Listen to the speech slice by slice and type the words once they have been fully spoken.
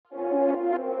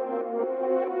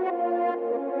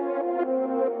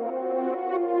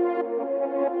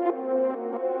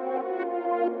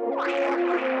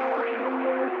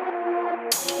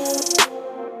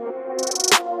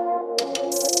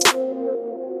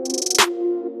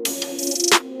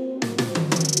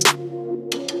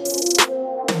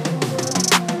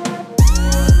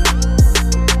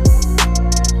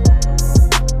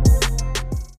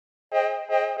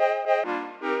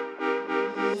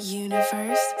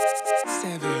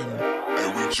7.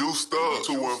 And we juiced up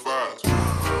 215.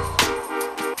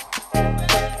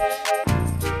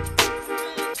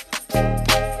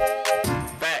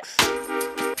 Facts.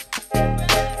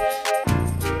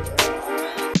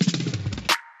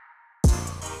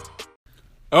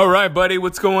 All right, buddy,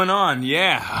 what's going on?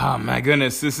 Yeah, oh my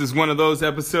goodness, this is one of those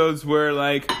episodes where,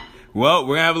 like, well,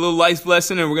 we're gonna have a little life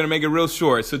lesson and we're gonna make it real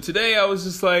short. So today I was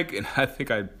just like, and I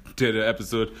think I did an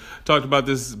episode, talked about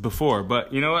this before,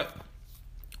 but you know what?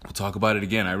 We'll talk about it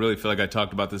again. I really feel like I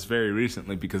talked about this very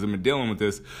recently because I've been dealing with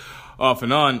this off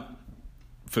and on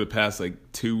for the past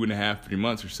like 2.5, 3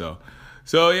 months or so.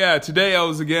 So yeah, today I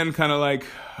was again kind of like,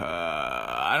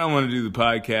 I don't want to do the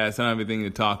podcast. I don't have anything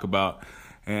to talk about.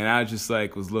 And I just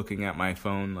like was looking at my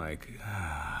phone like,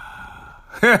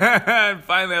 and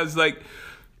finally I was like,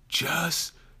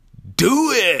 just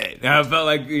do it. And I felt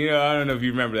like, you know, I don't know if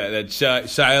you remember that Shia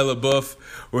LaBeouf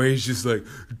where he's just like,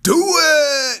 do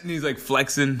it. And he's like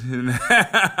flexing. And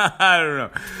I don't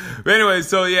know. But anyway,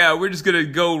 so yeah, we're just going to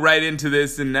go right into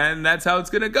this and that's how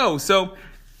it's going to go. So,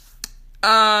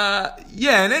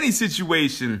 yeah, in any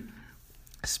situation,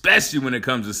 especially when it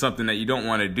comes to something that you don't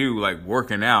want to do, like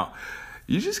working out,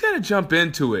 you just got to jump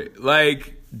into it.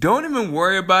 Like, don't even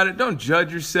worry about it. Don't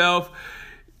judge yourself.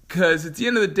 Because at the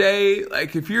end of the day,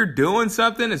 like, if you're doing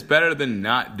something, it's better than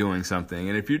not doing something.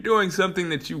 And if you're doing something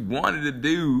that you wanted to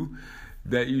do,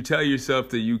 that you tell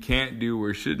yourself that you can't do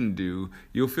or shouldn't do,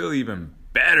 you'll feel even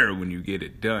better when you get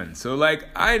it done. So, like,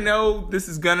 I know this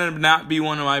is going to not be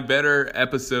one of my better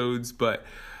episodes, but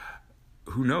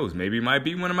who knows? Maybe it might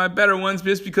be one of my better ones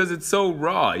just because it's so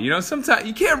raw. You know, sometimes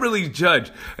you can't really judge.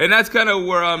 And that's kind of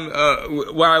where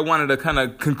where I wanted to kind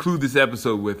of conclude this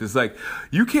episode with. It's like,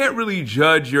 you can't really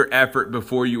judge your effort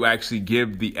before you actually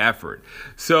give the effort.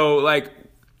 So, like,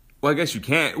 well, I guess you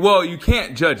can't. Well, you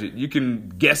can't judge it. You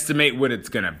can guesstimate what it's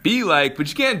going to be like, but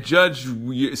you can't judge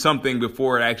something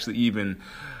before it actually even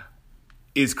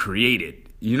is created.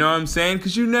 You know what I'm saying?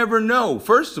 Because you never know.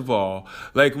 First of all,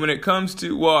 like when it comes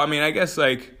to, well, I mean, I guess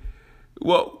like,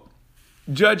 well,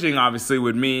 judging obviously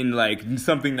would mean like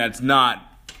something that's not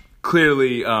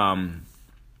clearly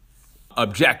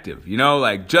objective. You know,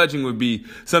 like judging would be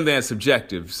something that's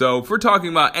subjective. So if we're talking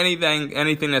about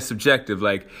anything that's subjective,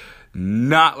 like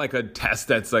not like a test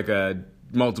that's like a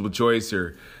multiple choice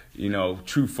or, you know,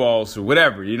 true, false or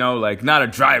whatever, you know, like not a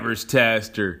driver's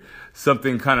test or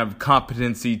something kind of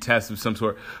competency test of some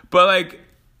sort, but like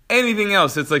anything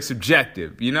else that's like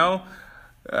subjective, you know,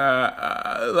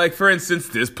 like for instance,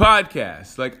 this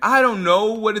podcast, like I don't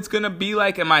know what it's going to be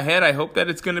like in my head. I hope that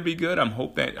it's going to be good. I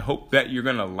hope that you're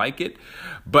going to like it,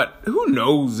 but who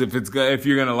knows if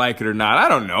you're going to like it or not? I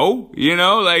don't know, you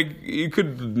know, like you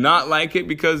could not like it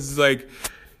because like,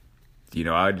 you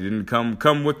know, I didn't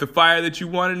come with the fire that you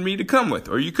wanted me to come with.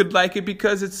 Or you could like it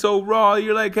because it's so raw.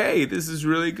 You're like, hey, this is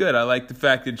really good. I like the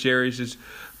fact that Jerry's just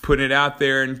putting it out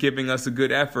there and giving us a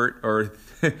good effort or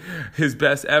his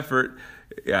best effort.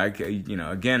 Yeah, you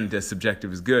know, again, the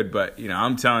subjective is good, but, you know,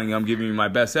 I'm telling you, I'm giving you my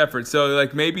best effort. So,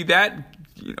 like, maybe that,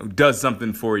 you know, does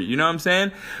something for you. You know what I'm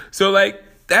saying? So, like,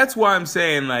 that's why I'm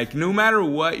saying, like, no matter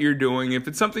what you're doing, if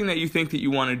it's something that you think that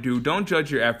you want to do, don't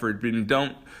judge your effort and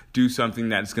don't do something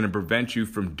that's going to prevent you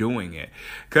from doing it.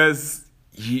 Because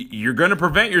you're going to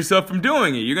prevent yourself from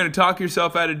doing it. You're going to talk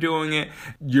yourself out of doing it.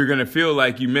 You're going to feel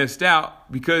like you missed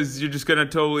out because you're just going to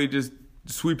totally just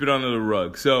sweep it under the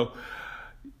rug. So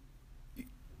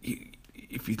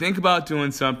if you think about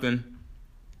doing something,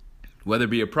 whether it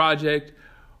be a project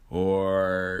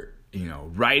or, you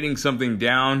know, writing something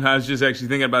down. I was just actually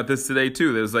thinking about this today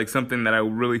too. There was like something that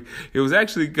it was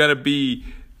actually going to be,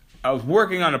 I was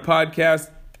working on a podcast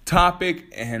topic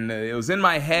and it was in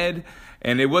my head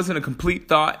and it wasn't a complete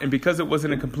thought, and because it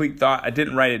wasn't a complete thought, I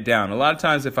didn't write it down. A lot of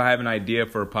times if I have an idea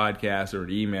for a podcast or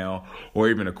an email or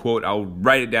even a quote, I'll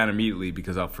write it down immediately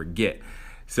because I'll forget.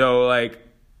 So like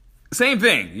same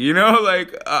thing, you know,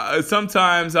 like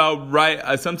sometimes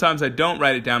sometimes I don't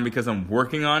write it down because I'm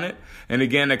working on it. And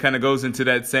again, that kind of goes into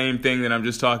that same thing that I'm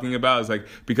just talking about. It's like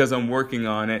because I'm working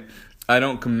on it, I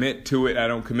don't commit to it. I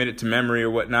don't commit it to memory or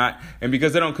whatnot. And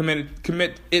because I don't commit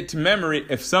it to memory,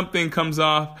 if something comes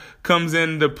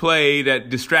into play that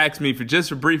distracts me for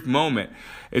just a brief moment,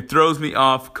 it throws me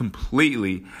off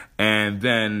completely. And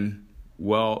then,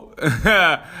 well,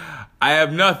 I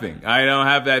have nothing. I don't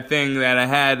have that thing that I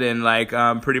had, and like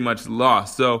I'm pretty much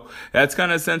lost. So that's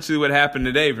kind of essentially what happened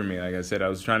today for me. Like I said, I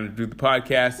was trying to do the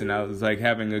podcast and I was like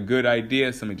having a good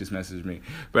idea. Somebody just messaged me,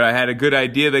 but I had a good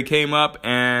idea that came up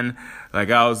and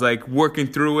like I was like working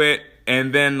through it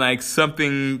and then like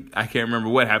something, I can't remember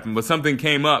what happened, but something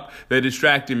came up that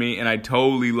distracted me, and I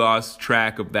totally lost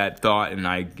track of that thought, and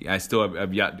I still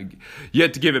have yet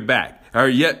to give it back, I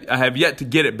have yet to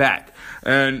get it back.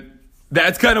 And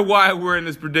that's kind of why we're in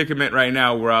this predicament right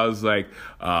now, where I was like,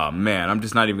 oh man, I'm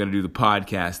just not even going to do the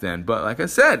podcast then. But like I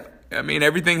said, I mean,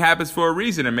 everything happens for a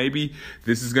reason, and maybe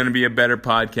this is going to be a better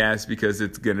podcast because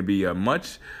it's going to be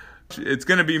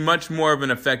much more of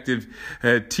an effective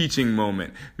teaching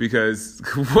moment, because,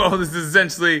 well, this is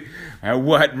essentially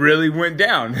what really went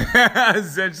down.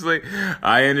 Essentially,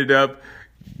 I ended up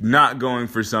not going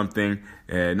for something,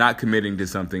 not committing to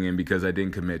something, and because I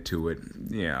didn't commit to it,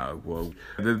 well,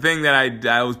 the thing that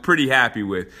I was pretty happy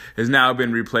with has now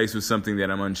been replaced with something that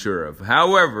I'm unsure of.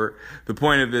 However, the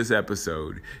point of this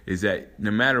episode is that no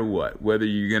matter what, whether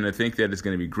you're going to think that it's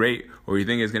going to be great or you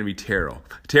think it's going to be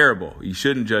terrible, you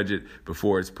shouldn't judge it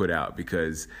before it's put out,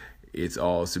 because it's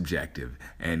all subjective,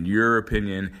 and your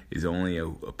opinion is only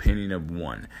an opinion of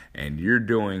one, and you're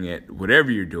doing it, whatever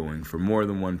you're doing, for more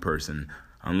than one person,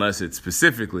 unless it's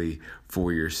specifically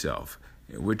for yourself,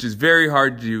 which is very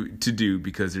hard to do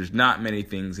because there's not many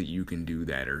things that you can do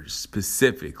that are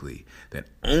specifically, that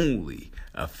only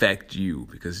affect you,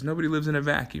 because nobody lives in a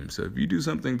vacuum. So if you do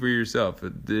something for yourself,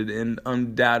 and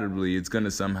undoubtedly it's going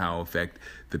to somehow affect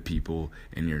the people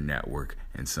in your network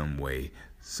in some way,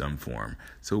 some form.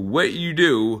 So what you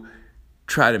do,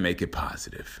 try to make it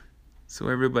positive, so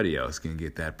everybody else can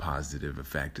get that positive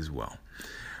effect as well.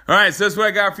 All right, so that's what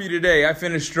I got for you today. I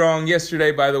finished strong.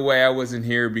 Yesterday, by the way, I wasn't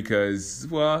here because,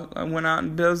 well, I went out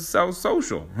and I was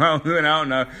social. I went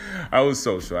out and I was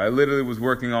social. I literally was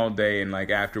working all day, and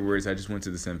like afterwards, I just went to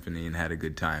the symphony and had a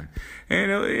good time.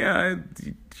 And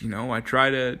I try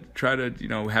to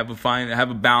have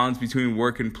a balance between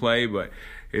work and play, but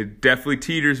it definitely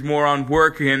teeters more on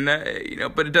work, and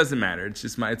but it doesn't matter. It's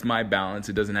just my balance.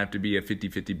 It doesn't have to be a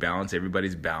 50-50 balance.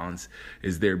 Everybody's balance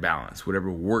is their balance,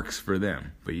 whatever works for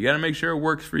them. But you got to make sure it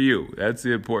works for you. That's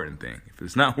the important thing. If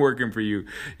it's not working for you,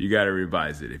 you got to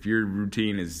revise it. If your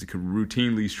routine is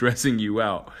routinely stressing you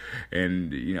out,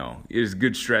 and there's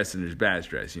good stress and there's bad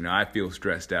stress. I feel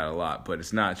stressed out a lot, but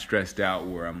it's not stressed out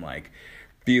where I'm like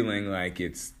feeling like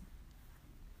it's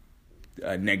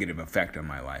a negative effect on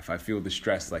my life. I feel the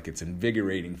stress like it's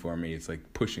invigorating for me. It's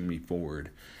like pushing me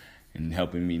forward and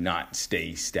helping me not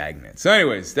stay stagnant. So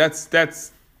anyways,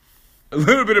 that's a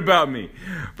little bit about me.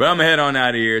 But I'm going to head on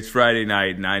out of here. It's Friday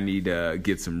night, and I need to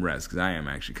get some rest because I am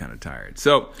actually kind of tired.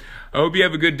 So I hope you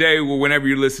have a good day whenever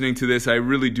you're listening to this. I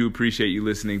really do appreciate you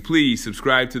listening. Please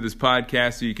subscribe to this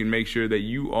podcast so you can make sure that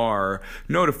you are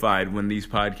notified when these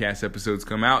podcast episodes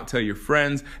come out. Tell your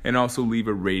friends, and also leave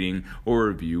a rating or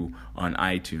review on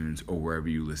iTunes or wherever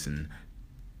you listen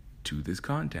to this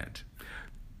content.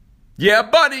 Yeah,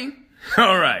 buddy.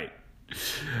 All right.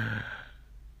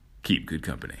 Keep good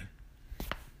company.